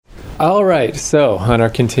All right, so on our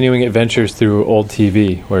continuing adventures through old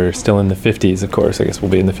TV, we're still in the 50s, of course. I guess we'll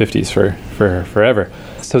be in the 50s for forever.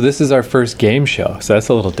 So this is our first game show, so that's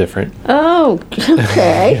a little different. Oh,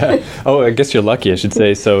 okay. Yeah. Oh, I guess you're lucky, I should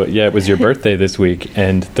say. So, yeah, it was your birthday this week,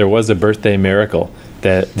 and there was a birthday miracle.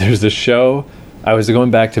 That there's a show. I was going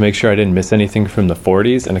back to make sure I didn't miss anything from the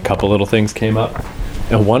 40s, and a couple little things came up.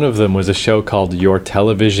 And one of them was a show called Your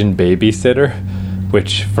Television Babysitter,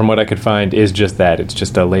 which, from what I could find, is just that. It's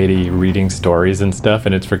just a lady reading stories and stuff,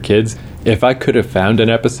 and it's for kids. If I could have found an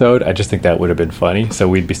episode, I just think that would have been funny. So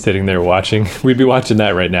we'd be sitting there watching. We'd be watching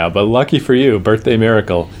that right now. But lucky for you, Birthday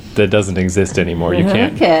Miracle, that doesn't exist anymore. You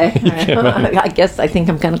can't. Okay. I guess I think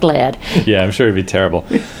I'm kind of glad. Yeah, I'm sure it'd be terrible.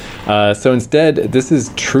 So instead, this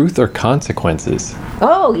is Truth or Consequences.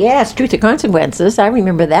 Oh, yes, Truth or Consequences. I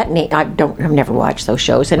remember that name. I've never watched those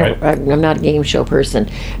shows, and Right. I'm not a game show person.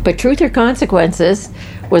 But Truth or Consequences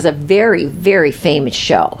was a very, very famous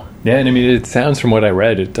show. Yeah, and I mean, it sounds from what I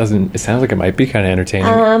read, it sounds like it might be kind of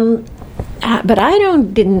entertaining. But I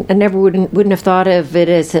wouldn't have thought of it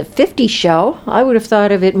as a 50s show. I would have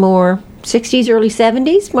thought of it more 60s, early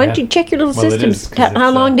 70s. Why don't Yeah. you check your little Well, it systems? is, 'cause How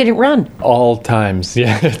it's, long did it run? All times.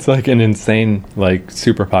 Yeah, it's like an insane, like,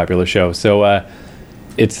 super popular show. So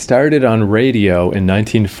it started on radio in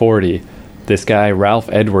 1940. This guy, Ralph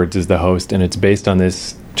Edwards, is the host, and it's based on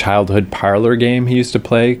this childhood parlor game he used to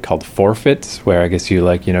play called Forfeits, where I guess you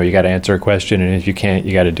got to answer a question, and if you can't,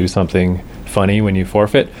 you got to do something funny when you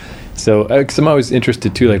forfeit. So, because I'm always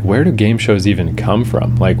interested too, like, where do game shows even come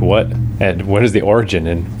from? Like, what is the origin?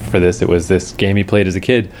 And for this, it was this game he played as a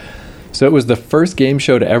kid. So it was the first game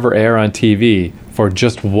show to ever air on TV for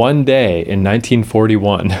just one day in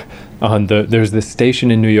 1941. There's this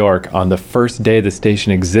station in New York. On the first day the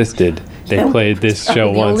station existed, they played this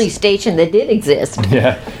show the once. only station that did exist.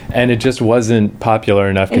 Yeah, and it just wasn't popular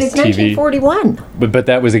enough And because it's TV. 1941. But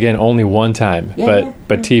that was, again, only one time. Yeah,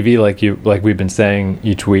 But TV, like we've been saying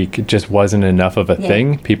each week, it just wasn't enough of a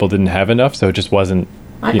thing. People didn't have enough, so it just wasn't.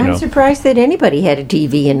 I'm surprised that anybody had a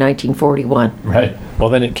TV in 1941. Right. Well,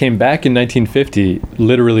 then it came back in 1950,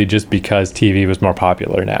 literally just because TV was more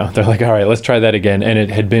popular now. They're like, all right, let's try that again. And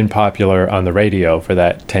it had been popular on the radio for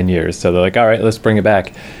that 10 years. So they're like, all right, let's bring it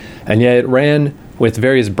back. And yeah, it ran with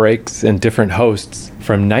various breaks and different hosts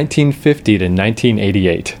from 1950 to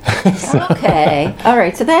 1988. Okay. All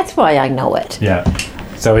right. So that's why I know it. Yeah.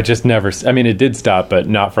 So it just never, I mean, it did stop, but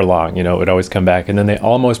not for long. It would always come back. And then they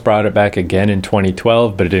almost brought it back again in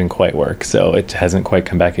 2012, but it didn't quite work. So it hasn't quite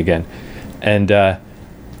come back again. And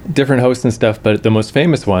different hosts and stuff, but the most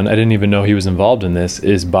famous one, I didn't even know he was involved in this,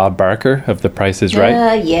 is Bob Barker of The Price is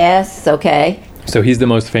Right. Yes. Okay. So he's the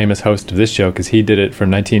most famous host of this show because he did it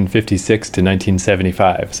from 1956 to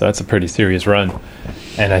 1975. So that's a pretty serious run.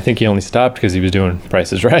 And I think he only stopped because he was doing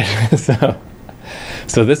Price is Right.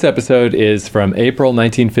 So this episode is from April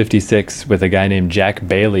 1956 with a guy named Jack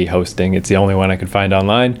Bailey hosting. It's the only one I could find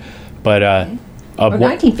online. But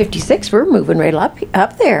 1956, we're moving right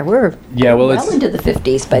up there. We're well into the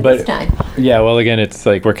 50s by this time. Yeah, well, again, it's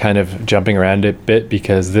like we're kind of jumping around a bit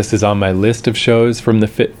because this is on my list of shows from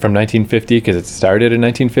 1950 because it started in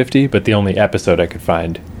 1950, but the only episode I could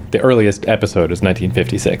find, the earliest episode is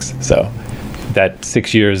 1956. So that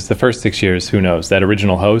 6 years, the first 6 years, who knows? That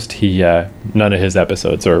original host, none of his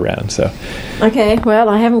episodes are around. So okay, well,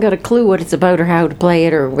 I haven't got a clue what it's about or how to play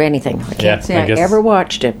it or anything. I can't say I ever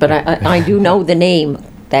watched it, but I do know the name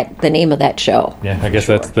of that show. Yeah, I guess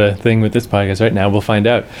that's the thing with this podcast right now. We'll find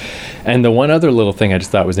out. And the one other little thing I just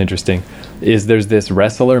thought was interesting is there's this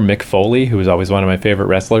wrestler, Mick Foley, who was always one of my favorite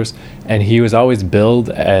wrestlers, and he was always billed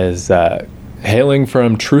as hailing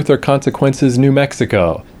from Truth or Consequences, New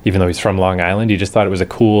Mexico. Even though he's from Long Island, he just thought it was a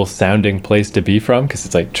cool sounding place to be from because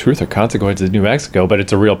it's like Truth or Consequences, New Mexico, but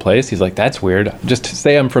it's a real place. He's like, that's weird. Just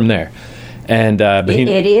say I'm from there. And but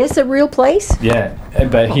it is a real place? Yeah,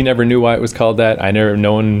 but he never knew why it was called that.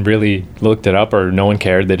 No one really looked it up or no one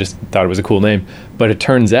cared. They just thought it was a cool name. But it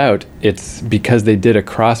turns out it's because they did a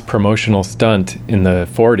cross-promotional stunt in the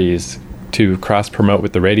 40s to cross-promote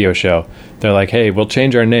with the radio show. They're like, hey, we'll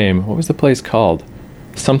change our name. What was the place called?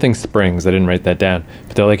 Something Springs. I didn't write that down.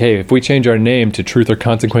 But they're like, hey, if we change our name to Truth or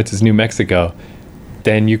Consequences, New Mexico,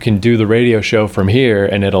 then you can do the radio show from here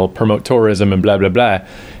and it'll promote tourism and blah, blah, blah.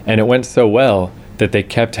 And it went so well that they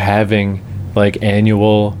kept having like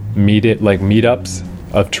annual meetups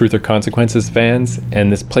of Truth or Consequences fans,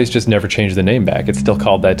 and this place just never changed the name back. It's still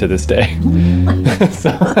called that to this day.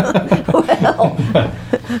 Well,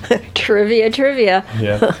 trivia.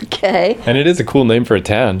 Yeah. Okay. And it is a cool name for a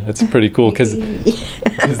town. It's pretty cool because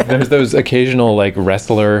There's those occasional like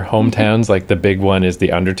wrestler hometowns, like the big one is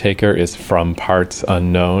The Undertaker is from parts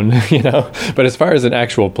unknown, you know. But as far as an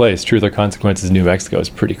actual place, Truth or Consequences, New Mexico is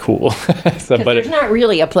pretty cool. But there's not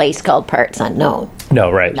really a place called Parts Unknown.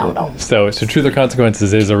 No, right. No. So Truth or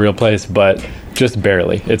Consequences is a real place, but just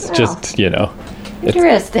barely. It's just, you know.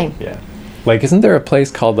 Interesting. Yeah. Like, isn't there a place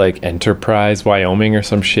called, like, Enterprise, Wyoming or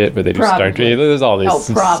some shit where they do Star Trek? There's all this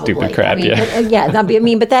stupid crap,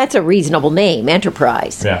 but that's a reasonable name,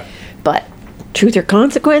 Enterprise. Yeah. But Truth or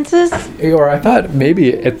Consequences? Or I thought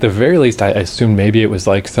maybe, at the very least, I assumed maybe it was,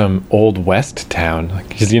 like, some Old West town.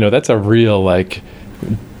 Because, you know, that's a real, like,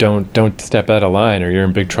 don't step out of line or you're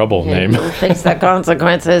in big trouble name. You'll face the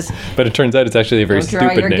consequences. But it turns out it's actually a very stupid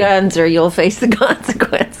name. Don't draw your guns or you'll face the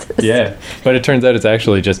consequences. Yeah, but it turns out it's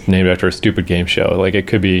actually just named after a stupid game show. Like, it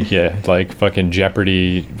could be, like fucking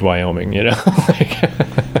Jeopardy, Wyoming, you know?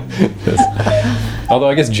 Although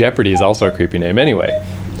I guess Jeopardy is also a creepy name. Anyway.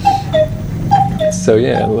 So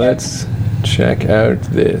yeah, let's check out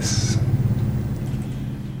this.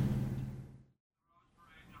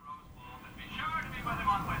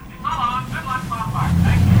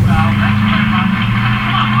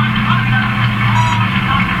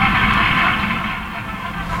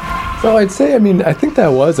 So I'd say, I think that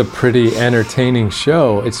was a pretty entertaining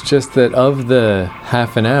show. It's just that of the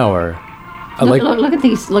half an hour, look at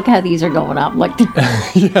these. Look how these are going up. Like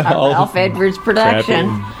Ralph Edwards production.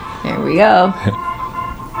 There we go.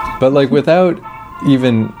 But like, without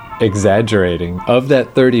even exaggerating, of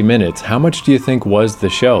that 30 minutes, how much do you think was the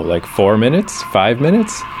show? Like 4 minutes? 5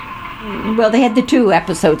 minutes? Well, they had the 2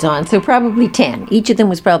 episodes on, so probably 10. Each of them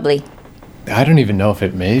was probably... I don't even know if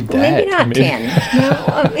it made that. Maybe not 10.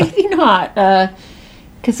 No, maybe not.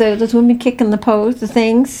 Because those women kicking the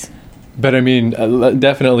things. But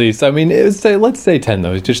definitely. So let's say 10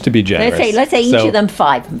 though, just to be generous. Let's say each of them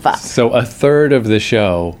 5 and 5. So a third of the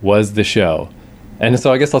show was the show. And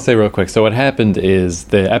so I guess I'll say real quick. So what happened is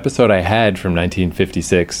the episode I had from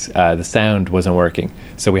 1956, the sound wasn't working.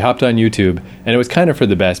 So we hopped on YouTube, and it was kind of for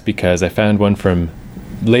the best because I found one from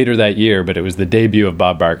later that year, but it was the debut of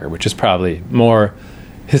Bob Barker, which is probably more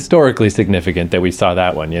historically significant that we saw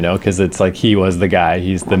that one, you know, because it's like he was the guy.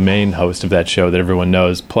 He's the main host of that show that everyone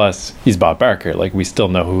knows. Plus, he's Bob Barker. Like, we still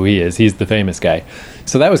know who he is. He's the famous guy.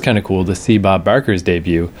 So that was kind of cool to see Bob Barker's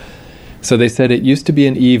debut. So they said it used to be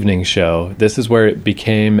an evening show. This is where it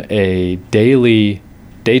became a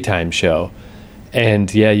daytime show.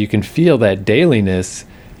 And yeah, you can feel that dailiness.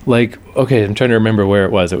 Like, okay, I'm trying to remember where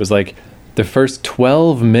it was. It was like the first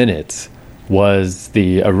 12 minutes was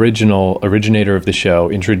the originator of the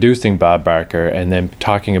show introducing Bob Barker and then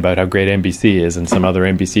talking about how great NBC is and some other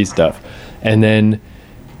NBC stuff. And then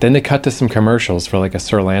they cut to some commercials for like a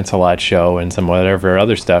Sir Lancelot show and some whatever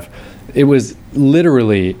other stuff. It was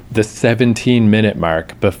literally the 17-minute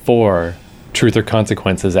mark before Truth or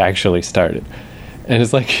Consequences actually started. And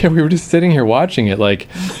it's like, we were just sitting here watching it. Like,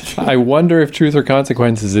 I wonder if Truth or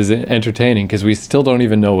Consequences is entertaining because we still don't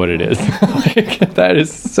even know what it is. Like, that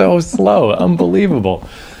is so slow. Unbelievable.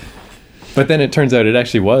 But then it turns out it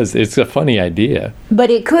actually was. It's a funny idea. But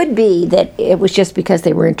it could be that it was just because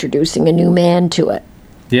they were introducing a new man to it.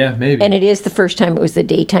 Yeah, maybe. And it is the first time it was the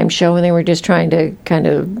daytime show, and they were just trying to kind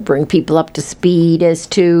of bring people up to speed as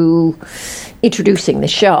to introducing the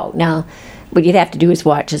show. Now, what you'd have to do is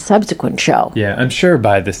watch a subsequent show. Yeah, I'm sure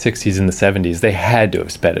by the 60s and the 70s, they had to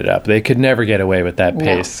have sped it up. They could never get away with that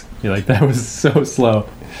pace. No. You're like, that was so slow.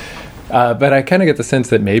 But I kind of get the sense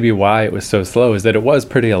that maybe why it was so slow is that it was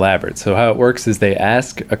pretty elaborate. So how it works is they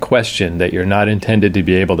ask a question that you're not intended to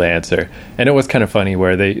be able to answer. And it was kind of funny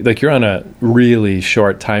where you're on a really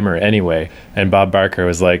short timer anyway. And Bob Barker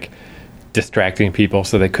was like distracting people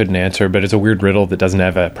so they couldn't answer. But it's a weird riddle that doesn't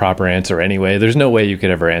have a proper answer anyway. There's no way you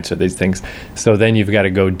could ever answer these things. So then you've got to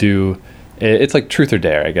go do... It's like Truth or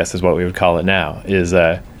Dare, I guess is what we would call it now. Is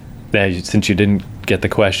since you didn't get the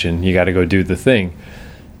question, you got to go do the thing.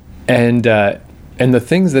 And the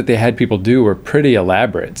things that they had people do were pretty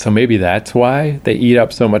elaborate. So maybe that's why they eat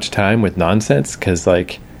up so much time with nonsense. Because,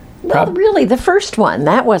 like... really, the first one,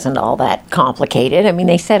 that wasn't all that complicated. I mean,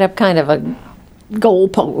 they set up kind of a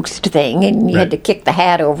goalpost thing, and you had to kick the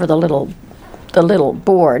hat over the little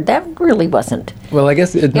board. That really wasn't... Well, I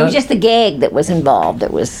guess... It was just the gag that was involved.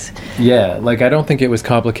 It was... Yeah, like, I don't think it was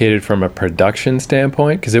complicated from a production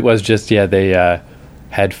standpoint. Because it was just, they...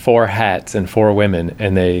 had 4 hats and 4 women,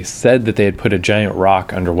 and they said that they had put a giant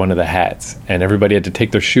rock under one of the hats, and everybody had to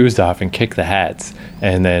take their shoes off and kick the hats,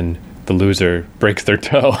 and then the loser breaks their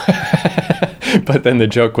toe. But then the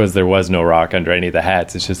joke was there was no rock under any of the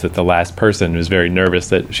hats. It's just that the last person was very nervous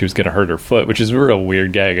that she was going to hurt her foot, which is a real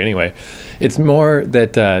weird gag anyway. It's more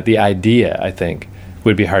that the idea, I think,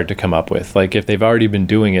 would be hard to come up with. Like if they've already been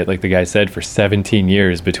doing it, like the guy said, for 17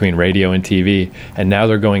 years between radio and TV, and now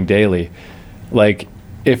they're going daily. Like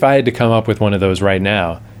if I had to come up with one of those right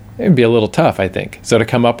now, it'd be a little tough, I think. So to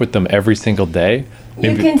come up with them every single day.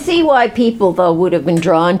 You can see why people, though, would have been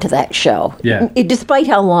drawn to that show. Yeah. Despite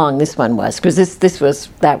how long this one was, because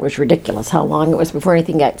that was ridiculous how long it was before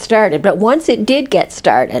anything got started. But once it did get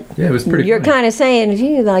started, yeah, it was pretty. You're kind of saying,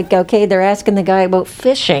 gee, like, okay, they're asking the guy about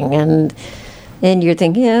fishing, and you're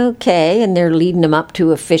thinking, yeah, okay, and they're leading him up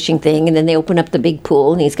to a fishing thing, and then they open up the big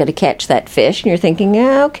pool, and he's got to catch that fish, and you're thinking,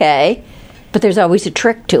 yeah, okay, but there's always a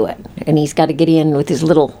trick to it, and he's got to get in with his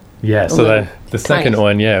little. Yeah, so the second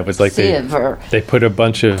one, it was like they put a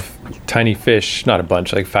bunch of tiny fish, not a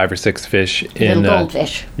bunch, like 5 or 6 fish in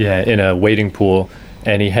goldfish. In a wading pool,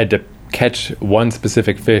 and he had to catch one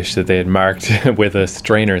specific fish that they had marked with a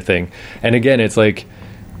strainer thing. And again, it's like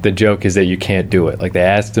the joke is that you can't do it. Like they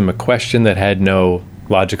asked him a question that had no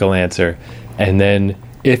logical answer, and then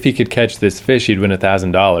if he could catch this fish, he'd win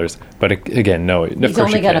 $1,000. But again, no. He's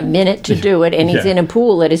only got a minute to do it, and he's in a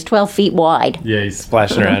pool that is 12 feet wide. Yeah, he's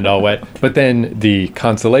splashing around all wet. But then the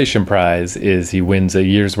consolation prize is he wins a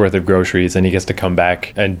year's worth of groceries, and he gets to come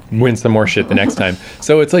back and win some more shit the next time.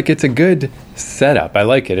 So it's like, it's a good setup. I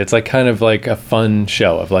like it. It's like kind of like a fun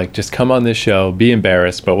show of like, just come on this show, be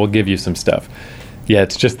embarrassed, but we'll give you some stuff. Yeah,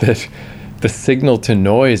 it's just that the signal to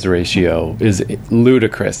noise ratio is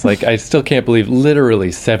ludicrous. Like I still can't believe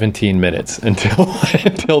literally 17 minutes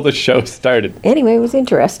until the show started. Anyway, it was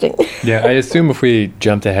interesting. Yeah, I assume if we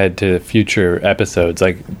jumped ahead to future episodes,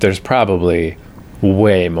 like there's probably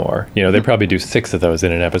way more. You know, they probably do 6 of those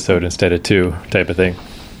in an episode instead of 2 type of thing.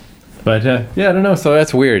 But yeah, I don't know. So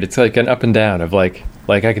that's weird. It's like an up and down of like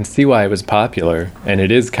I can see why it was popular, and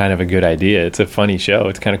it is kind of a good idea. It's a funny show.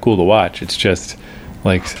 It's kind of cool to watch. It's just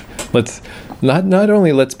like, let's not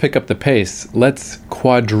only let's pick up the pace, let's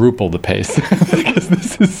quadruple the pace because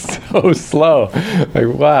this is so slow. Like,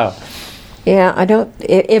 wow. Yeah, I don't.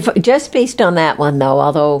 If just based on that one though,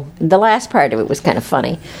 although the last part of it was kind of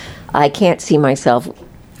funny, I can't see myself,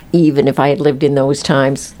 even if I had lived in those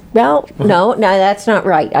times. Well, no, that's not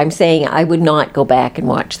right. I'm saying I would not go back and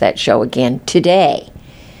watch that show again today.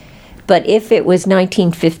 But if it was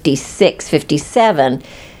 1956, 57.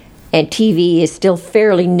 And TV is still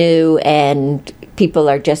fairly new, and people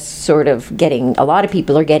are just sort of a lot of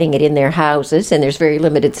people are getting it in their houses, and there's very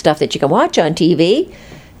limited stuff that you can watch on TV.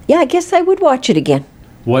 Yeah, I guess I would watch it again.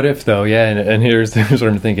 What if, though? Yeah, and here's what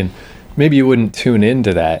I'm thinking. Maybe you wouldn't tune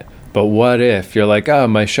into that, but what if you're like, oh,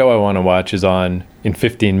 my show I want to watch is on in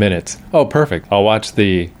 15 minutes. Oh, perfect. I'll watch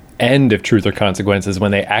the end of Truth or Consequences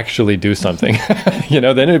when they actually do something.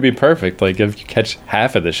 Then it'd be perfect. Like if you catch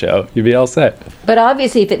half of the show, you'd be all set. But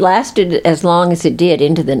obviously if it lasted as long as it did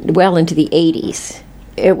into the 80s,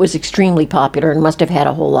 it was extremely popular and must have had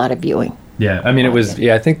a whole lot of viewing. Yeah, I mean it was,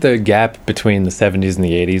 I think the gap between the 70s and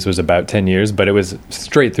the 80s was about 10 years, but it was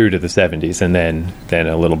straight through to the 70s and then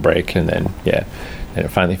a little break, and then and it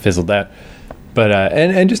finally fizzled out. But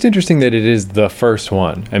and just interesting that it is the first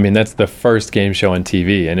one. I mean, that's the first game show on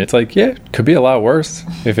TV, and it's like, it could be a lot worse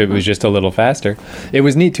if it was just a little faster. It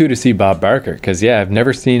was neat too to see Bob Barker, because I've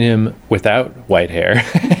never seen him without white hair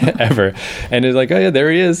ever, and it's like, oh yeah, there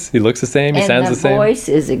he is. He looks the same. He sounds the same. And the voice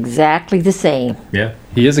is exactly the same. Yeah,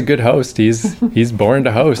 he is a good host. He's born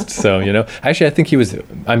to host. So actually, I think he was.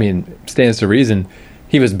 I mean, stands to reason,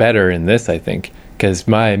 he was better in this. I think, because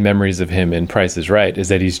my memories of him in Price is Right is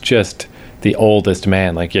that he's just the oldest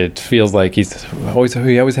man. Like it feels like he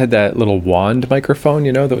always had that little wand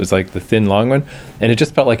microphone, that was like the thin long one, and it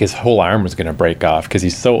just felt like his whole arm was going to break off because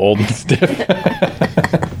he's so old and stiff.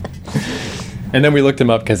 And then we looked him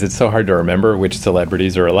up because it's so hard to remember which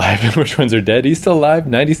celebrities are alive and which ones are dead. He's still alive,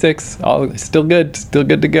 96, still good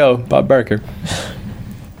to go. Bob Barker.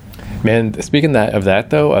 Man, speaking of that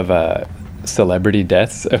though, of celebrity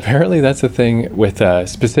deaths, apparently that's a thing with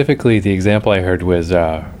specifically the example I heard was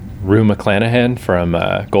Rue McClanahan from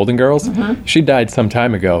Golden Girls. Mm-hmm. She died some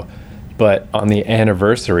time ago, but on the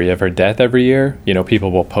anniversary of her death every year,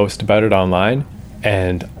 people will post about it online,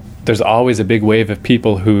 and there's always a big wave of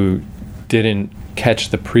people who didn't catch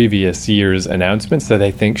the previous year's announcements, so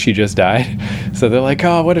they think she just died. So they're like,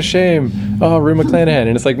 oh, what a shame. Oh, Rue McClanahan.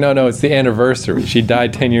 And it's like, no, it's the anniversary. She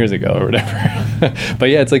died 10 years ago or whatever. But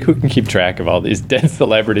it's like, who can keep track of all these dead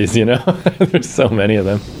celebrities, There's so many of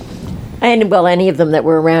them. And, well, any of them that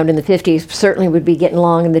were around in the 50s certainly would be getting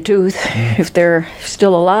long in the tooth if they're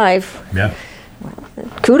still alive. Yeah. Well,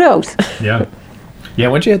 kudos. Yeah. Yeah,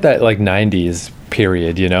 once you hit that, 90s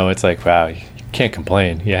period, it's like, wow, you can't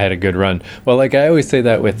complain. You had a good run. Well, I always say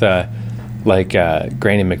that with, Granny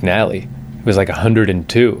McNally. It was like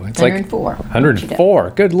 102. It's 104. like 104.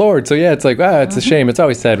 Good Lord. So yeah, it's like, wow, it's a shame. It's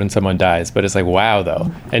always sad when someone dies, but it's like, wow,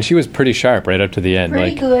 though. And she was pretty sharp right up to the end.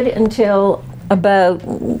 Pretty like good until about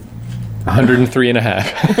 103 and a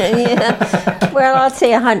half. yeah. Well, I'll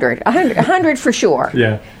say 100. 100 for sure.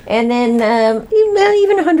 Yeah. And then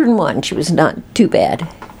even 101, she was not too bad.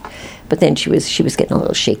 But then she was getting a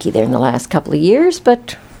little shaky there in the last couple of years,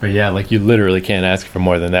 But yeah, like you literally can't ask for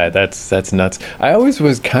more than that. That's nuts. I always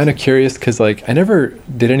was kind of curious because like I never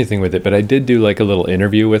did anything with it, but I did do like a little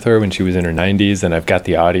interview with her when she was in her 90s, and I've got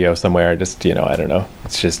the audio somewhere. Just I don't know.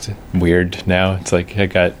 It's just weird now. It's like I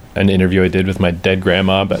got an interview I did with my dead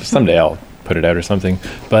grandma, but someday I'll put it out or something.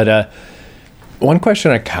 But one question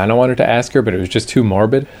I kind of wanted to ask her, but it was just too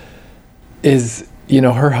morbid, is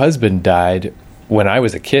her husband died when I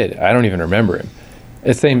was a kid. I don't even remember him.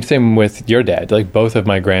 It's same with your dad. Like both of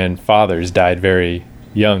my grandfathers died very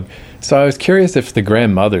young. So I was curious if the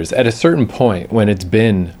grandmothers, at a certain point when it's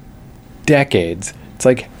been decades, it's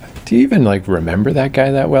like, do you even like remember that guy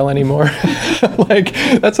that well anymore? Like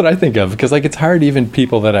that's what I think of, because like it's hard, even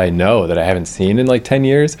people that I know that I haven't seen in like 10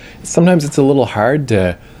 years. Sometimes it's a little hard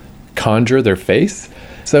to conjure their face.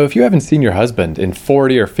 So if you haven't seen your husband in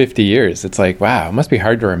 40 or 50 years, it's like, wow, it must be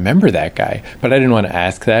hard to remember that guy. But I didn't want to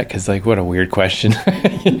ask that because, like, what a weird question.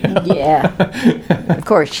 Yeah. Of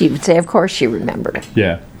course, she would say, of course she remembered it.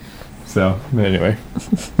 Yeah. So, anyway.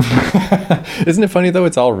 Isn't it funny, though?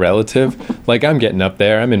 It's all relative. Like, I'm getting up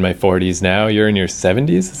there. I'm in my 40s now. You're in your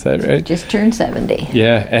 70s? Is that right? Just turned 70.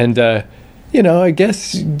 Yeah. And, I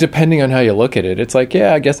guess depending on how you look at it, it's like,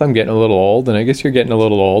 yeah, I guess I'm getting a little old, and I guess you're getting a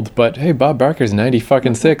little old. But hey, Bob Barker's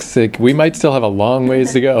 96. Like, we might still have a long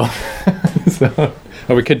ways to go.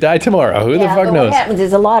 Or we could die tomorrow. Who the fuck knows? What happens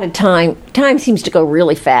is a lot of time seems to go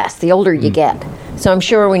really fast the older you get. So I'm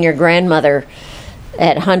sure when your grandmother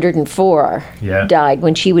at 104 died,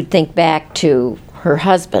 when she would think back to her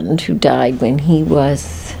husband who died when he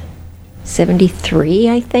was 73,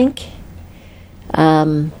 I think.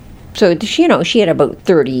 So, she had about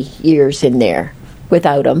 30 years in there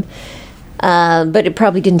without him. But it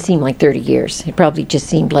probably didn't seem like 30 years. It probably just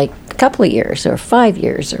seemed like a couple of years or 5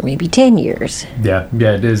 years or maybe 10 years. Yeah,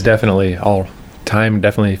 it is definitely all time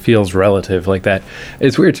definitely feels relative like that.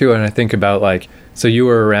 It's weird, too, when I think about, like, so you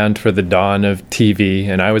were around for the dawn of TV,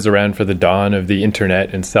 and I was around for the dawn of the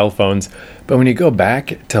internet and cell phones. But when you go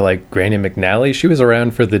back to, like, Granny McNally, she was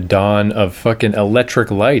around for the dawn of fucking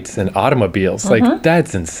electric lights and automobiles. Like,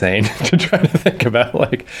 that's insane to try to think about.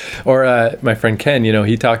 Like, or my friend Ken,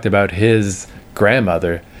 he talked about his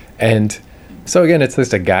grandmother. And so, again, it's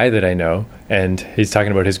just a guy that I know, and he's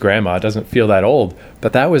talking about his grandma. It doesn't feel that old,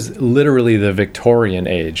 but that was literally the Victorian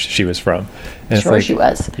age she was from. And sure, she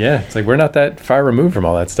was. Yeah, it's like we're not that far removed from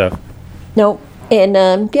all that stuff. No, and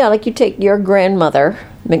like you take your grandmother,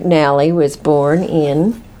 McNally, was born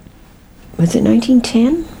in, was it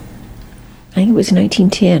 1910? I think it was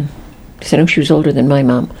 1910, because I know she was older than my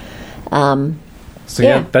mom. So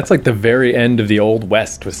yeah, that's like the very end of the Old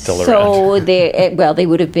West was still around. So they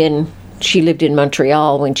would have been. She lived in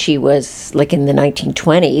Montreal when she was like in the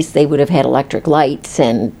 1920s. They would have had electric lights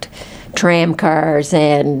and tram cars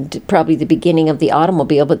and probably the beginning of the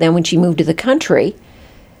automobile. But then when she moved to the country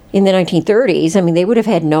in the 1930s, I mean, they would have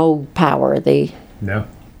had no power. No.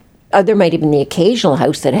 There might have been the occasional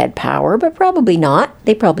house that had power, but probably not.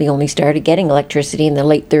 They probably only started getting electricity in the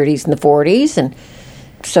late 30s and the 40s. And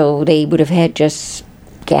so they would have had just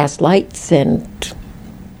gas lights and...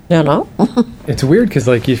 No. It's weird because,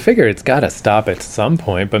 like, you figure it's got to stop at some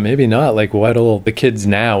point, but maybe not. Like, the kids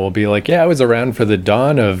now will be like, yeah, I was around for the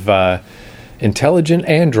dawn of intelligent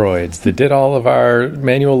androids that did all of our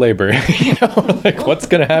manual labor. Like, what's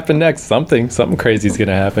going to happen next? Something crazy is going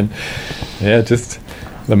to happen. Yeah, just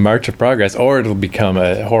the march of progress. Or it'll become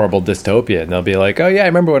a horrible dystopia, and they'll be like, oh, yeah, I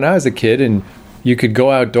remember when I was a kid, and you could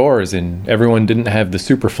go outdoors, and everyone didn't have the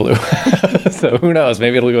super flu. So who knows?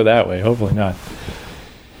 Maybe it'll go that way. Hopefully not.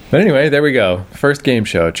 But anyway, there we go. First game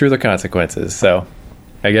show, Truth or Consequences. So,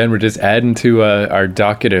 again, we're just adding to our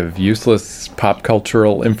docket of useless pop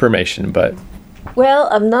cultural information, but... Well,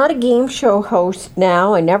 I'm not a game show host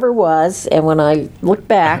now. I never was. And when I look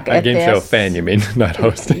back at this... A game show fan, you mean, not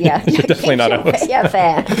host. Yeah. You're definitely not a host. Yeah,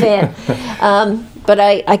 fan. But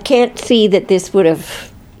I can't see that this would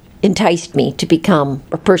have enticed me to become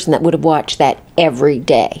a person that would have watched that every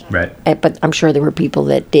day. Right. But I'm sure there were people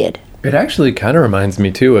that did. It actually kind of reminds me,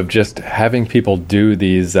 too, of just having people do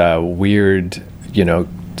these weird,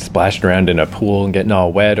 splashing around in a pool and getting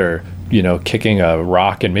all wet, or, kicking a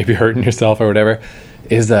rock and maybe hurting yourself or whatever.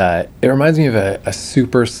 It reminds me of a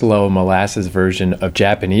super slow molasses version of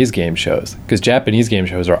Japanese game shows. Because Japanese game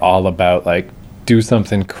shows are all about, like, do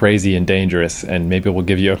something crazy and dangerous, and maybe we'll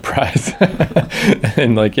give you a prize.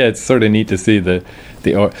 And like, yeah, it's sort of neat to see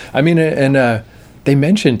they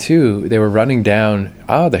mentioned too, they were running down,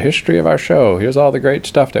 the history of our show. Here's all the great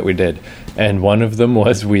stuff that we did. And one of them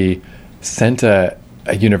was we sent a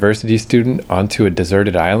university student onto a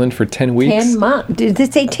deserted island for 10 weeks. 10 months. Did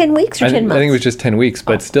it say 10 weeks or 10 months? I think it was just 10 weeks,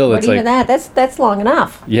 but still, it's like... That's long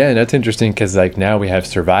enough. Yeah, and that's interesting because like now we have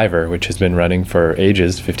Survivor, which has been running for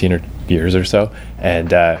ages, 15 years or so. And,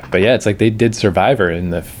 but yeah, it's like they did Survivor in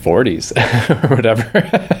the 40s or whatever.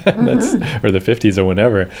 Or the 50s or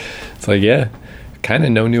whenever. It's like, yeah, kind of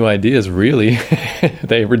no new ideas, really.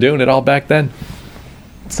 They were doing it all back then.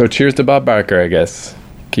 So cheers to Bob Barker, I guess.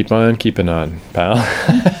 Keep on keeping on, pal.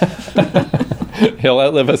 He'll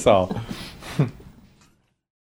outlive us all.